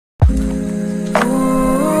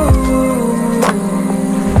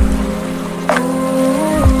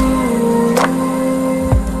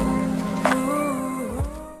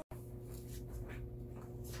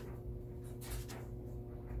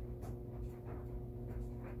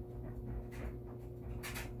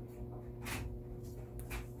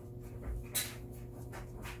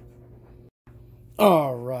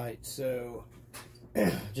Alright, so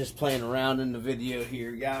just playing around in the video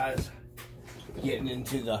here, guys. Getting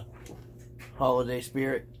into the holiday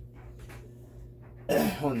spirit.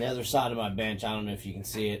 On the other side of my bench, I don't know if you can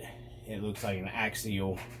see it, it looks like an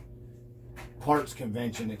axial parts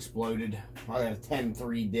convention exploded. I have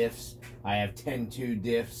 10.3 diffs. I have 10.2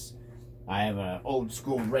 diffs. I have an old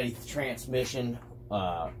school Wraith transmission,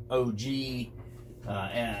 OG,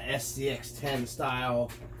 SCX-10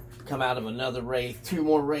 style. Come out of another Wraith. Two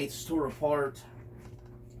more Wraiths tore apart.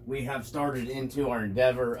 We have started into our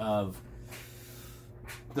endeavor of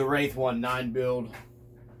the Wraith 1.9 build.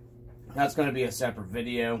 That's going to be a separate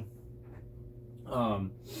video.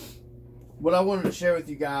 What I wanted to share with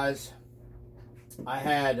you guys, I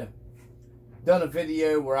had done a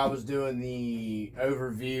video where I was doing the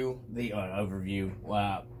overview.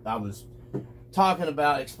 I was talking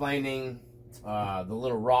about explaining the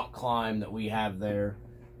little rock climb that we have there.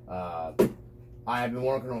 I have been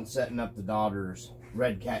working on setting up the daughter's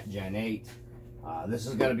Redcat Gen8. This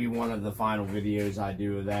is going to be one of the final videos I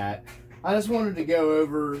do of that. I just wanted to go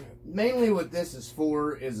over, mainly what this is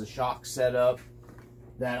for is a shock setup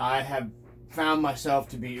that I have found myself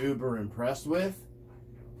to be uber impressed with.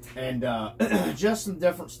 And just some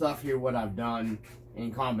different stuff here, what I've done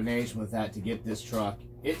in combination with that to get this truck.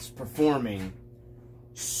 It's performing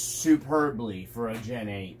superbly for a Gen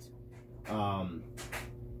 8.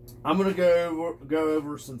 I'm going to go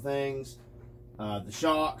over some things, the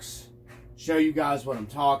shocks, show you guys what I'm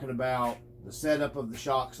talking about, the setup of the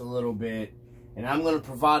shocks a little bit, and I'm going to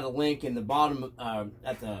provide a link in the bottom,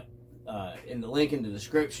 in the link in the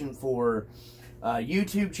description for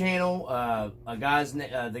YouTube channel. The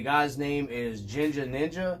guy's name is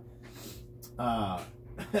Gen8.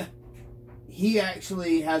 He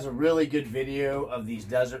actually has a really good video of these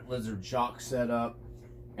Desert Lizard shocks set up,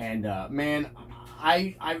 and man,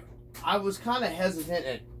 I was kind of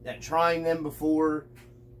hesitant at trying them before.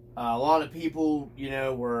 A lot of people,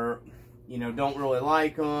 don't really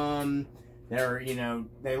like them.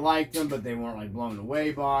 They liked them, but they weren't like blown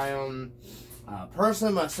away by them.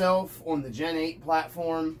 Personally, myself, on the Gen 8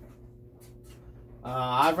 platform,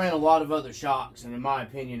 I've ran a lot of other shocks, and in my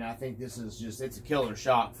opinion, I think this is it's a killer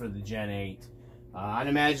shock for the Gen 8. I'd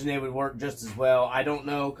imagine they would work just as well. I don't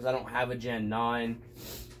know, because I don't have a Gen 9.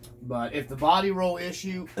 But if the body roll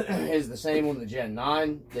issue is the same on the Gen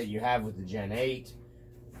 9 that you have with the Gen 8,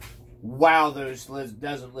 wow, those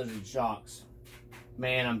Desert Lizard shocks.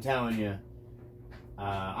 Man, I'm telling you,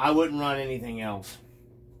 I wouldn't run anything else.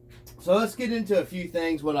 So let's get into a few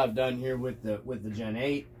things, what I've done here with the Gen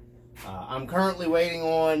 8. I'm currently waiting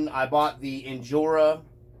on, I bought the Endura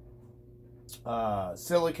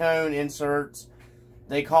silicone inserts.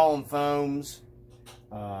 They call them foams.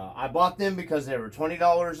 I bought them because they were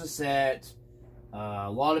 $20 a set.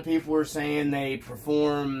 A lot of people were saying they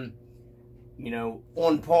perform,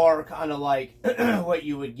 on par, kind of like what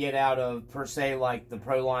you would get out of, per se, like the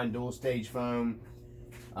Proline dual stage foam.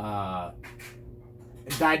 I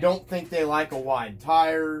don't think they like a wide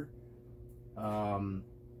tire.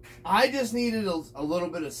 I just needed a little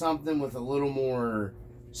bit of something with a little more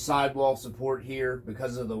sidewall support here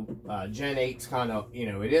because of the Gen 8's kind of,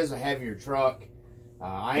 it is a heavier truck.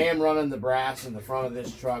 I am running the brass in the front of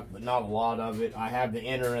this truck, but not a lot of it. I have the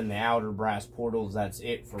inner and the outer brass portals. That's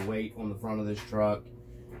it for weight on the front of this truck.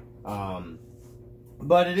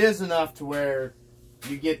 But it is enough to where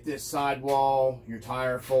you get this sidewall, your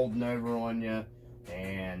tire folding over on you.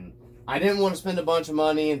 And I didn't want to spend a bunch of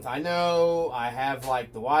money. And I know I have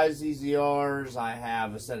like the YZZRs. I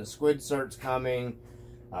have a set of squid certs coming.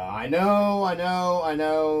 I know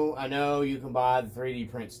you can buy the 3D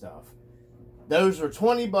print stuff. Those are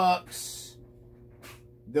 20 bucks.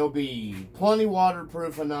 They'll be plenty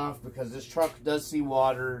waterproof enough because this truck does see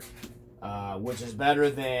water, which is better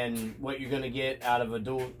than what you're going to get out of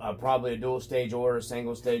a probably a dual stage or a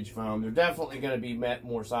single stage foam. They're definitely going to be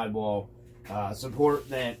more sidewall support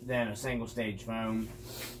than a single stage foam.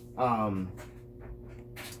 And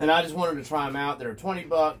I just wanted to try them out. They're 20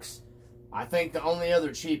 bucks. I think the only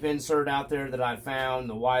other cheap insert out there that I found,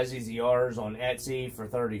 the YZZRs on Etsy for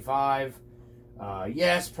 35.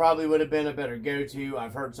 Yes, probably would have been a better go-to.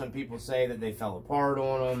 I've heard some people say that they fell apart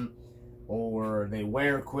on them, or they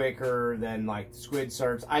wear quicker than like the squid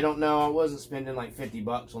certs. I don't know. I wasn't spending like 50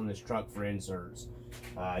 bucks on this truck for inserts.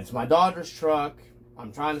 It's my daughter's truck.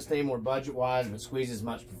 I'm trying to stay more budget-wise, but squeeze as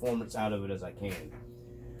much performance out of it as I can.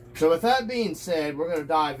 So with that being said, we're going to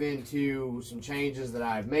dive into some changes that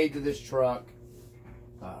I've made to this truck.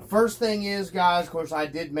 First thing is, guys, of course, I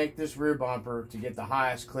did make this rear bumper to get the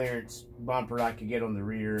highest clearance bumper I could get on the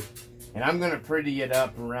rear. And I'm going to pretty it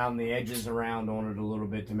up around the edges around on it a little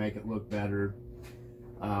bit to make it look better.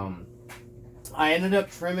 I ended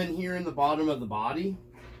up trimming here in the bottom of the body.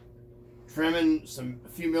 Trimming a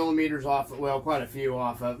few millimeters off, well, quite a few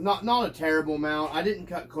off of, not a terrible amount. I didn't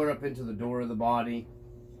cut clear up into the door of the body.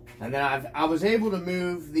 And then I was able to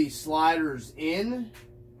move these sliders in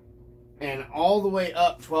and all the way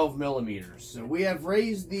up 12 millimeters. So we have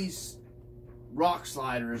raised these rock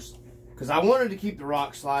sliders because I wanted to keep the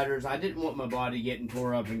rock sliders. I didn't want my body getting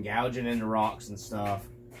tore up and gouging into rocks and stuff.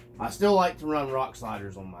 I still like to run rock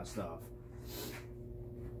sliders on my stuff.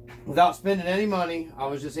 Without spending any money, I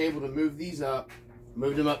was just able to move these up,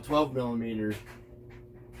 moved them up 12 millimeters.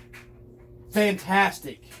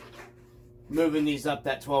 Fantastic moving these up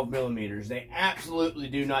that 12 millimeters. They absolutely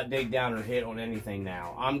do not dig down or hit on anything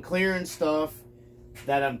now. I'm clearing stuff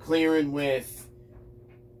that I'm clearing with,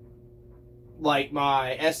 like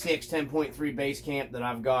my SCX 10.3 base camp that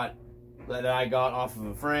I got off of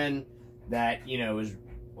a friend that, you know, is,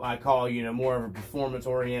 I call, you know, more of a performance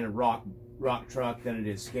oriented rock truck than it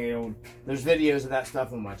is scaled. There's videos of that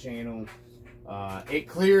stuff on my channel. It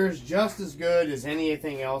clears just as good as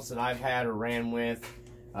anything else that I've had or ran with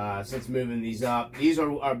since moving these up. These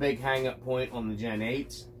are our big hang up point on the Gen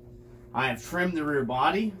 8s. I have trimmed the rear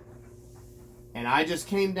body, and I just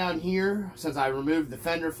came down here since I removed the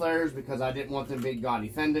fender flares because I didn't want them big gaudy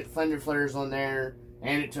fender flares on there,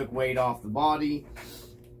 and it took weight off the body.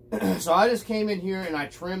 So I just came in here and I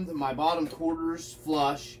trimmed my bottom quarters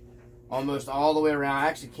flush almost all the way around. I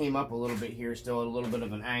actually came up a little bit here, still at a little bit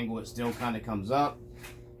of an angle. It still kind of comes up.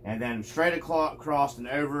 And then straight across and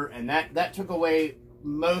over. And that took away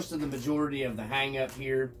most of the majority of the hang up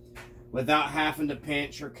here without having to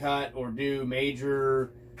pinch or cut or do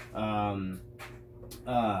major cutting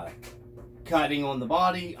on the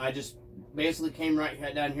body. I just basically came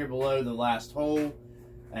right down here below the last hole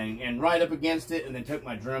and right up against it, and then took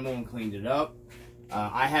my Dremel and cleaned it up.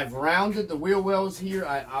 I have rounded the wheel wells here.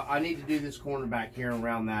 I need to do this corner back here and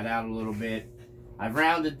round that out a little bit. I've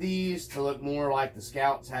rounded these to look more like the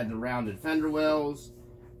Scouts had the rounded fender wells.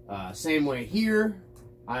 Same way here.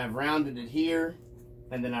 I have rounded it here,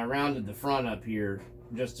 and then I rounded the front up here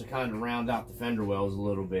just to kind of round out the fender wells a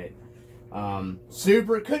little bit.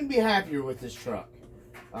 Couldn't be happier with this truck.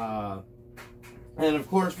 And of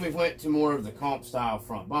course we went to more of the comp style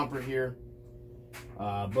front bumper here.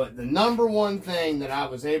 But the number one thing that I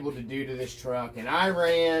was able to do to this truck, and I've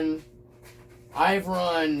run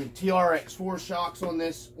TRX4 shocks on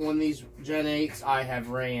these Gen 8s. I have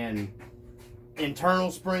ran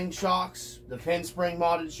internal spring shocks, the pin spring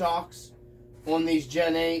modded shocks on these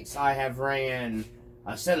Gen 8s. I have ran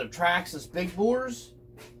a set of Traxxas big bores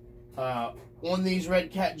on these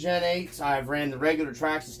Redcat Gen 8s. I have ran the regular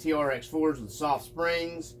Traxxas TRX4s with soft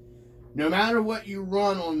springs. No matter what you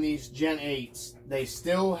run on these Gen 8s, they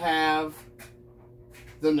still have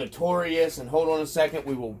the notorious, and hold on a second,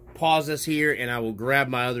 we will pause this here and I will grab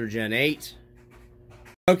my other Gen 8.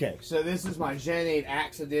 Okay, so this is my Gen 8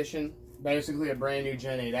 Axe Edition, basically a brand new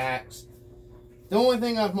Gen 8 Axe. The only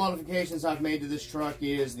modifications I've made to this truck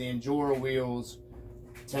is the Endura wheels,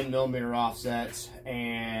 10mm offsets,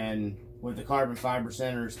 and with the carbon fiber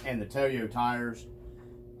centers and the Toyo tires.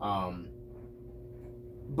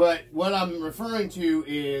 But what I'm referring to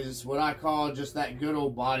is what I call just that good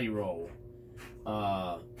old body roll.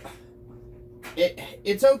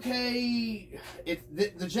 It's okay.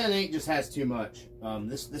 The Gen 8 just has too much.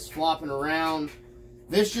 This flopping around,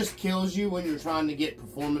 this just kills you when you're trying to get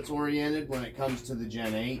performance oriented when it comes to the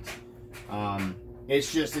Gen 8.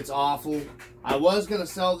 It's awful. I was going to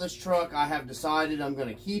sell this truck. I have decided I'm going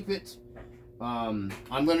to keep it. I'm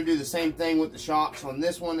going to do the same thing with the shocks on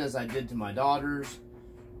this one as I did to my daughter's.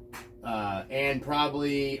 And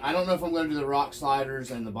probably, I don't know if I'm going to do the rock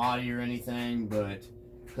sliders and the body or anything, but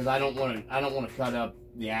because I don't want to cut up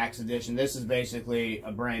the Axe Edition. This is basically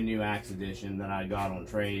a brand new Axe Edition that I got on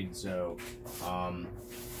trade. So,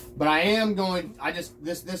 but I am going.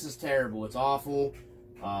 This is terrible. It's awful.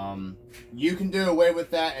 You can do away with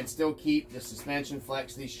that and still keep the suspension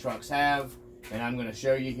flex these trucks have, and I'm going to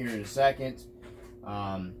show you here in a second.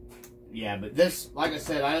 Yeah, but this, like I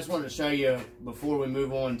said, I just wanted to show you before we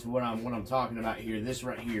move on to what I'm talking about here. This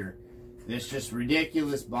right here, this just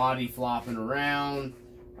ridiculous body flopping around.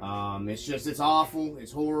 It's awful.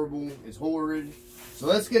 It's horrible. It's horrid. So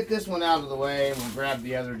let's get this one out of the way, and we'll grab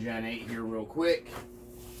the other Gen 8 here real quick.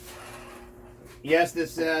 Yes,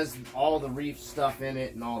 this says all the reef stuff in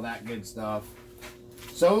it and all that good stuff.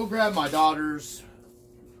 So we'll grab my daughter's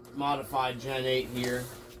modified Gen 8 here.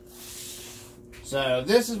 So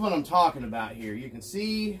this is what I'm talking about here. You can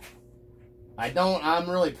see I'm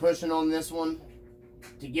really pushing on this one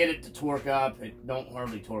to get it to torque up. It don't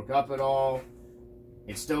hardly torque up at all.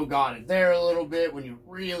 It's still got it there a little bit when you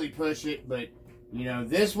really push it, but you know,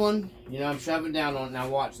 this one, you know, I'm shoving down on it. Now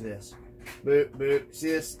watch this. Boop, boop. See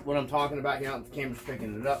this, what I'm talking about here? The camera's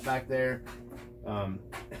picking it up back there.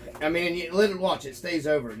 I mean, you let it watch, it stays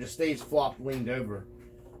over. It just stays flopped, leaned over.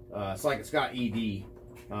 It's like it's got ED.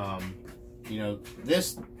 You know,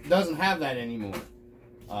 this doesn't have that anymore.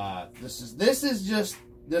 This is just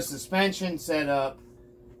the suspension setup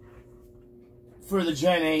for the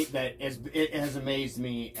Gen 8 that it has amazed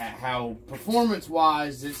me at how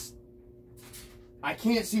performance-wise I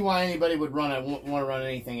can't see why anybody would want to run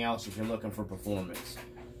anything else if you're looking for performance.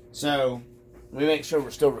 So let me make sure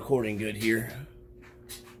we're still recording good here.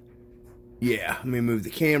 Yeah, let me move the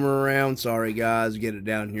camera around. Sorry guys, get it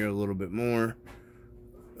down here a little bit more.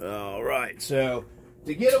 All right, so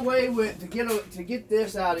to get away with to get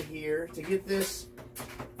this out of here, to get this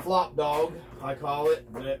flop dog, I call it,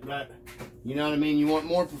 but you know what I mean, you want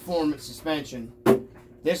more performance suspension.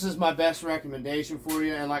 This is my best recommendation for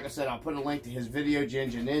you, and like I said, I'll put a link to his video,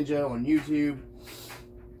 Gen8 Ninja, on YouTube.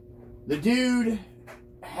 The dude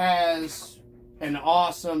has an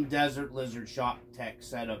awesome Desert Lizard shock tech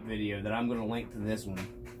setup video that I'm going to link to this one.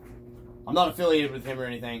 I'm not affiliated with him or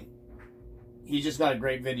anything. He just got a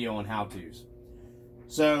great video on how-tos.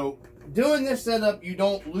 So, doing this setup, you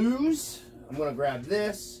don't lose. I'm going to grab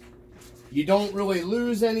this. You don't really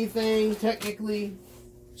lose anything, technically,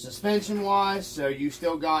 suspension-wise. So, you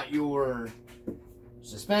still got your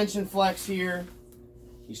suspension flex here.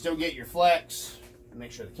 You still get your flex.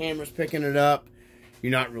 Make sure the camera's picking it up.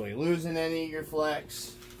 You're not really losing any of your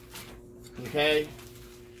flex. Okay?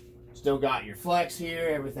 Still got your flex here.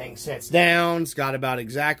 Everything sets down. It's got about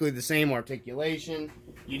exactly the same articulation.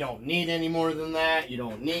 You don't need any more than that. You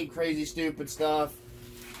don't need crazy stupid stuff.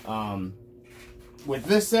 With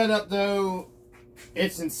this setup though,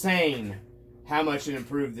 it's insane how much it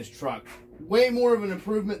improved this truck. Way more of an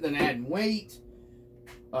improvement than adding weight.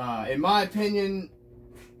 In my opinion,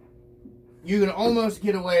 you can almost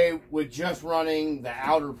get away with just running the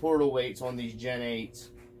outer portal weights on these Gen 8s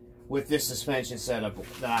with this suspension setup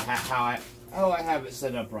that how I have it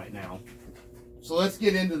set up right now. So let's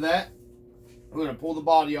get into that. I'm going to pull the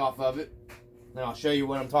body off of it, and I'll show you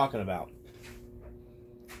what I'm talking about.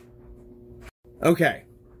 Okay,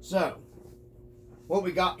 so what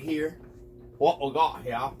we got here,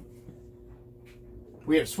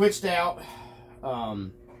 we have switched out.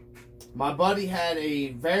 My buddy had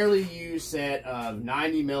a fairly used set of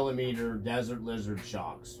 90mm Desert Lizard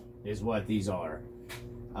shocks, is what these are.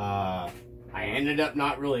 I ended up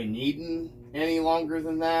not really needing any longer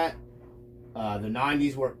than that. The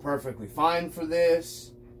 90s work perfectly fine for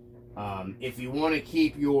this. If you want to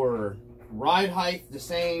keep your ride height the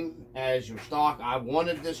same as your stock, I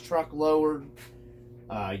wanted this truck lowered.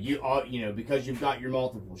 You know, because you've got your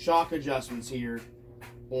multiple shock adjustments here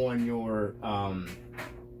on your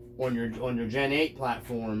Gen 8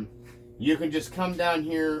 platform, you can just come down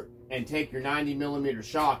here and take your 90mm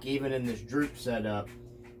shock, even in this droop setup,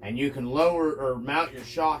 and you can lower or mount your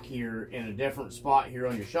shock here in a different spot here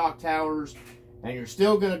on your shock towers, and you're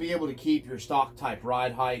still going to be able to keep your stock type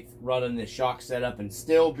ride height running this shock setup and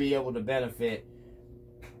still be able to benefit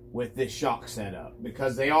with this shock setup,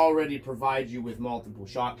 because they already provide you with multiple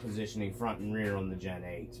shock positioning front and rear on the Gen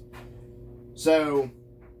 8. So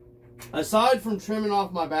aside from trimming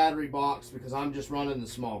off my battery box, because I'm just running the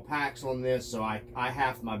small packs on this, so I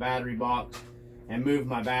halved my battery box and moved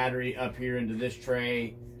my battery up here into this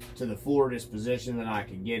tray to the forwardest position that I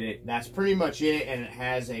could get it. That's pretty much it, and it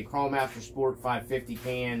has a Crawlmaster Sport 550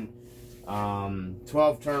 can,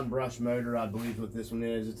 12-turn brush motor, I believe what this one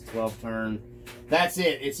is. It's a 12-turn. That's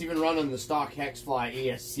it. It's even running the stock Hexfly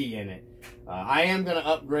ESC in it. I am going to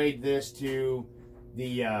upgrade this to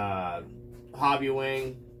the Hobby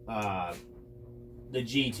Wing, the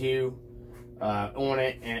G2 on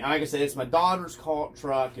it, and like I said, it's my daughter's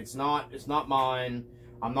truck. It's not mine.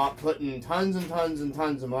 I'm not putting tons and tons and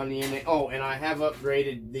tons of money in it. Oh, and I have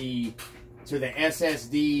upgraded to the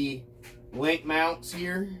SSD link mounts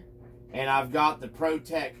here, and I've got the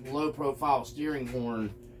ProTech low profile steering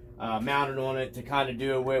horn mounted on it to kind of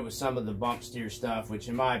do away with some of the bump steer stuff, which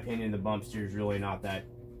in my opinion the bump steer is really not that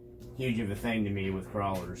huge of a thing to me with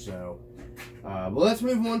crawlers. So but let's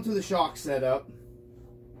move on to the shock setup.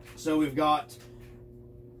 So we've got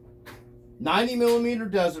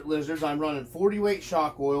 90mm Desert Lizards. I'm running 40 weight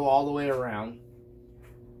shock oil all the way around.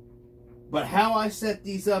 But how I set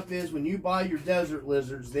these up is, when you buy your Desert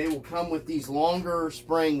Lizards, they will come with these longer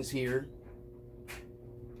springs here.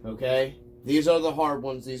 Okay, these are the hard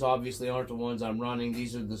ones. These obviously aren't the ones I'm running.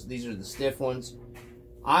 These are the stiff ones.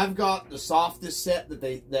 I've got the softest set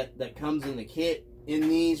that comes in the kit in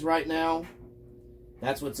these right now.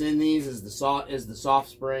 That's what's in these is the soft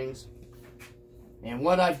springs. And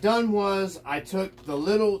what I've done was I took the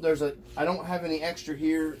little, I don't have any extra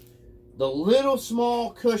here, the little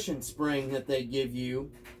small cushion spring that they give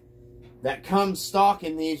you that comes stock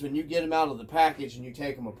in these when you get them out of the package and you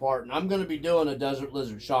take them apart. And I'm going to be doing a Desert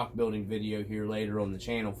Lizard shock building video here later on the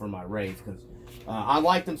channel for my Wraith, because I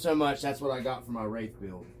like them so much. That's what I got for my Wraith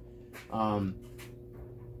build. I'm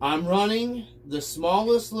running the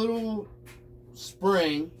smallest little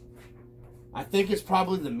spring. I think it's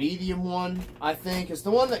probably the medium one. I think it's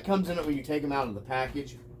the one that comes in it when you take them out of the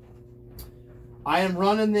package. I am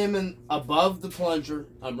running them above the plunger.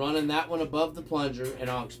 I'm running that one above the plunger, and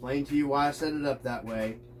I'll explain to you why I set it up that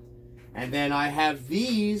way. And then I have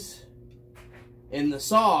these in the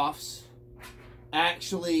softs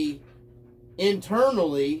actually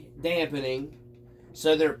internally dampening,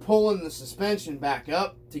 so they're pulling the suspension back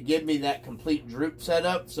up to give me that complete droop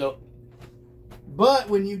setup. But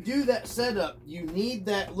when you do that setup, you need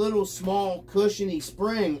that little small cushiony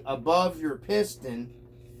spring above your piston.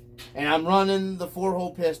 And I'm running the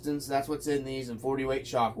 4-hole pistons. That's what's in these, and 40-weight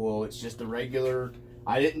shock oil. It's just a regular.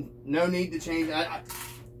 No need to change.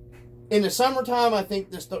 In the summertime, I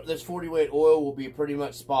think this 40-weight oil will be pretty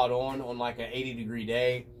much spot on like an 80-degree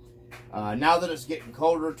day. Now that it's getting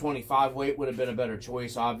colder, 25-weight would have been a better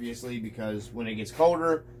choice, obviously, because when it gets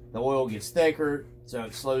colder, the oil gets thicker, so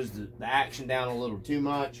it slows the action down a little too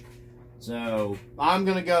much. So I'm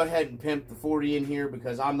going to go ahead and pimp the 40 in here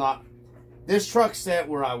because this truck's set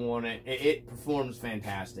where I want it. It performs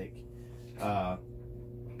fantastic. But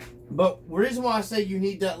the reason why I say you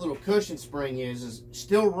need that little cushion spring is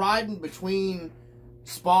still riding between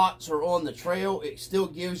spots or on the trail, it still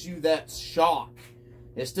gives you that shock.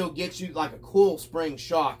 It still gets you like a cool spring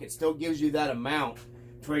shock. It still gives you that amount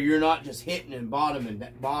to where you're not just hitting and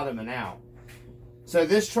bottoming out. So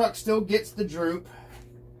this truck still gets the droop.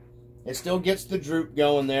 It still gets the droop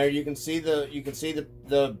going there. You can see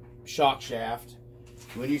the shock shaft.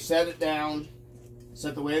 When you set it down,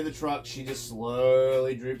 set the weight of the truck, she just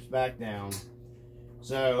slowly droops back down.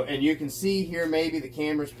 So, and you can see here, maybe the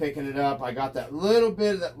camera's picking it up. I got that little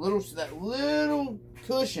bit of that little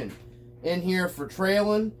cushion in here for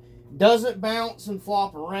trailing. Doesn't bounce and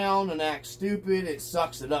flop around and act stupid. It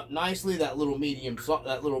sucks it up nicely. That little medium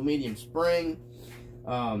spring.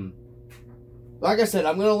 Like I said,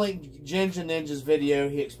 I'm going to link Ginger Ninja's video.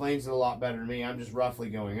 He explains it a lot better than me. I'm just roughly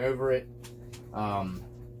going over it.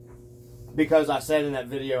 Because I said in that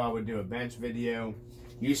video I would do a bench video.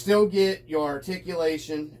 You still get your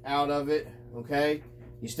articulation out of it, okay?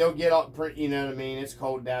 You still get, you know what I mean? It's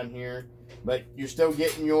cold down here. But you're still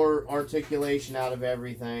getting your articulation out of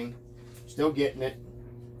everything. Still getting it.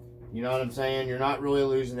 You know what I'm saying? You're not really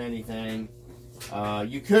losing anything.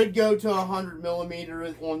 You could go to 100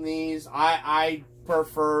 millimeter on these. I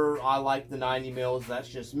like the 90 mils. That's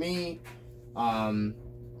just me. 100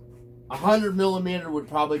 millimeter would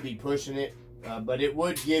probably be pushing it, but it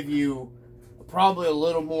would give you probably a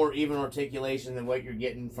little more even articulation than what you're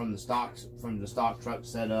getting from the stock truck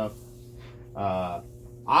setup.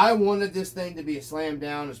 I wanted this thing to be a slam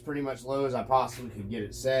down as pretty much low as I possibly could get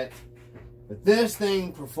it set. But this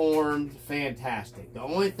thing performed fantastic. The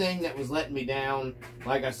only thing that was letting me down,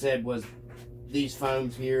 like I said, was these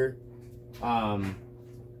foams here.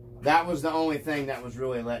 That was the only thing that was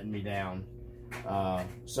really letting me down.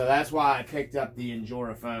 So that's why I picked up the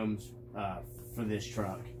Endura foams for this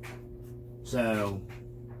truck. So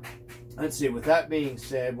let's see. With that being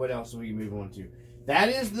said, what else do we move on to? That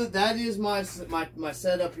is my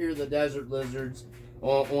setup here, the Desert Lizards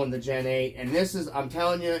on the Gen 8, and this is, I'm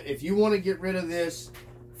telling you, if you want to get rid of this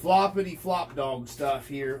floppity flop dog stuff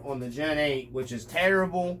here on the Gen 8, which is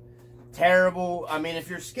terrible. I mean, if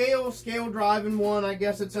you're scale driving one, I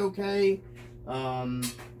guess it's okay.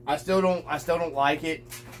 I still don't like it.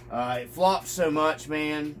 It flops so much,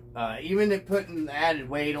 man. Even if putting added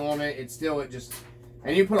weight on it,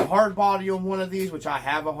 and you put a hard body on one of these, which I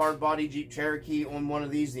have a hard body Jeep Cherokee on one of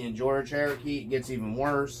these, the Endura Cherokee, it gets even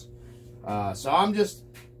worse. So I'm just,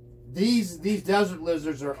 these Desert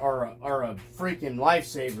Lizards are a freaking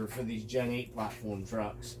lifesaver for these Gen 8 platform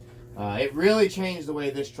trucks. It really changed the way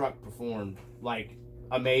this truck performed, like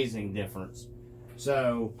amazing difference.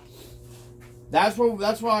 So that's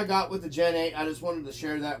what I got with the Gen 8. I just wanted to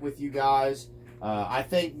share that with you guys. I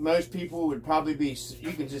think most people would probably be,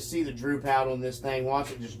 you can just see the droop out on this thing.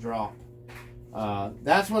 Watch it just drop.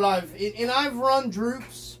 That's what I've run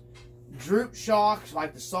droop shocks,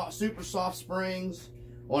 like the super soft springs,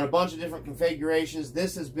 on a bunch of different configurations.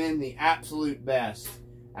 This has been the absolute best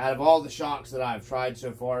out of all the shocks that I've tried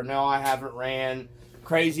so far. No, I haven't ran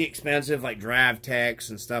crazy expensive, like drive techs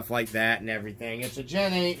and stuff like that and everything. It's a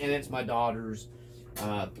Gen 8 and it's my daughter's.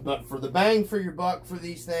 But for the bang for your buck for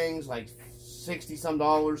these things, like $60 some,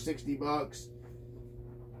 $60,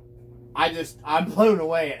 I'm blown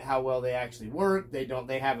away at how well they actually work. They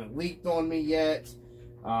haven't leaked on me yet.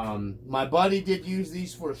 My buddy did use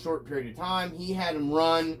these for a short period of time. He had them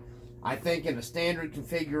run, I think, in a standard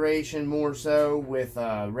configuration more so with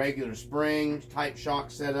regular spring type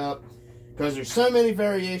shock setup. Because there's so many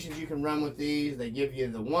variations you can run with these. They give you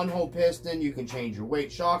the one-hole piston. You can change your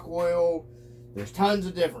weight shock oil. There's tons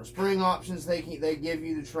of different spring options they give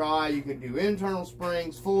you to try. You can do internal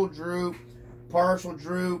springs, full droop, partial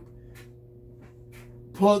droop.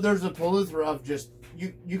 There's a plethora of just,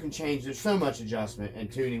 you can change. There's so much adjustment and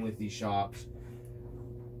tuning with these shocks.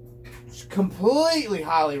 Just completely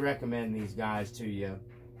highly recommend these guys to you.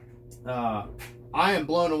 I am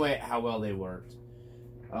blown away at how well they worked.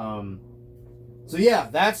 So yeah,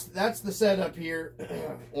 that's the setup here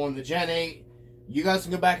on the Gen 8. You guys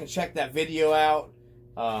can go back and check that video out.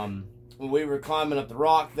 When we were climbing up the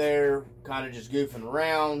rock there, kind of just goofing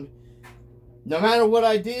around. No matter what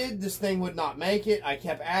I did, this thing would not make it. I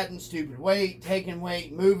kept adding stupid weight, taking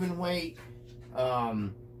weight, moving weight.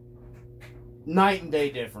 Night and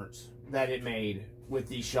day difference that it made with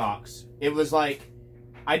these shocks. It was like,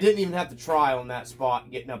 I didn't even have to try on that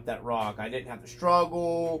spot getting up that rock. I didn't have to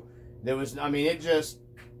struggle. There was, I mean, it just,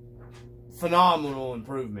 phenomenal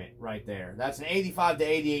improvement right there. That's an 85 to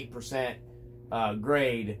 88%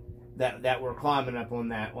 grade that we're climbing up on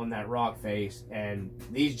that rock face, and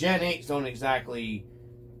these Gen 8s don't exactly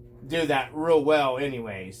do that real well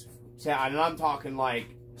anyways. And I'm talking like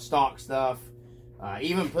stock stuff.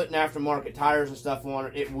 Even putting aftermarket tires and stuff on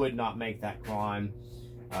it, it would not make that climb.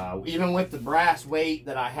 Even with the brass weight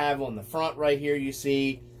that I have on the front right here, you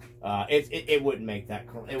see, it wouldn't make that.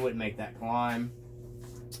 It wouldn't make that climb.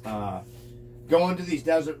 Going to these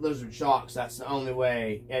Desert Lizard shocks, that's the only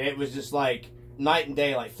way. And it was just like night and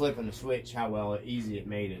day, like flipping the switch, how easy it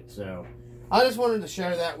made it. So I just wanted to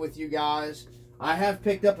share that with you guys. I have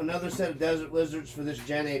picked up another set of Desert Lizards for this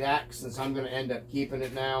Gen 8X, since I'm going to end up keeping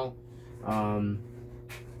it now.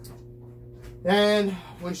 And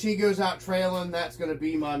when she goes out trailing, that's going to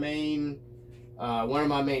be my main, one of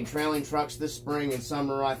my main trailing trucks this spring and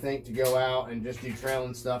summer, I think, to go out and just do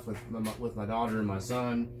trailing stuff with my daughter and my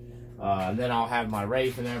son. And then I'll have my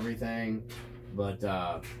Wraith and everything. But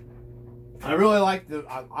I really like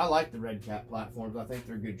I like the Redcat platforms. I think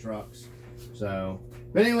they're good trucks. So,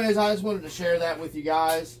 but anyways, I just wanted to share that with you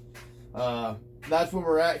guys. That's where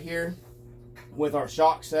we're at here with our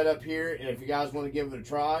shock setup here. And if you guys want to give it a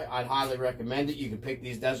try, I'd highly recommend it. You can pick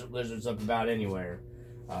these Desert Lizards up about anywhere.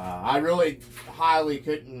 I really highly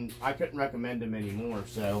couldn't recommend them anymore.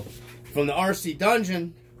 So, from the RC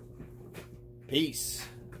Dungeon, peace.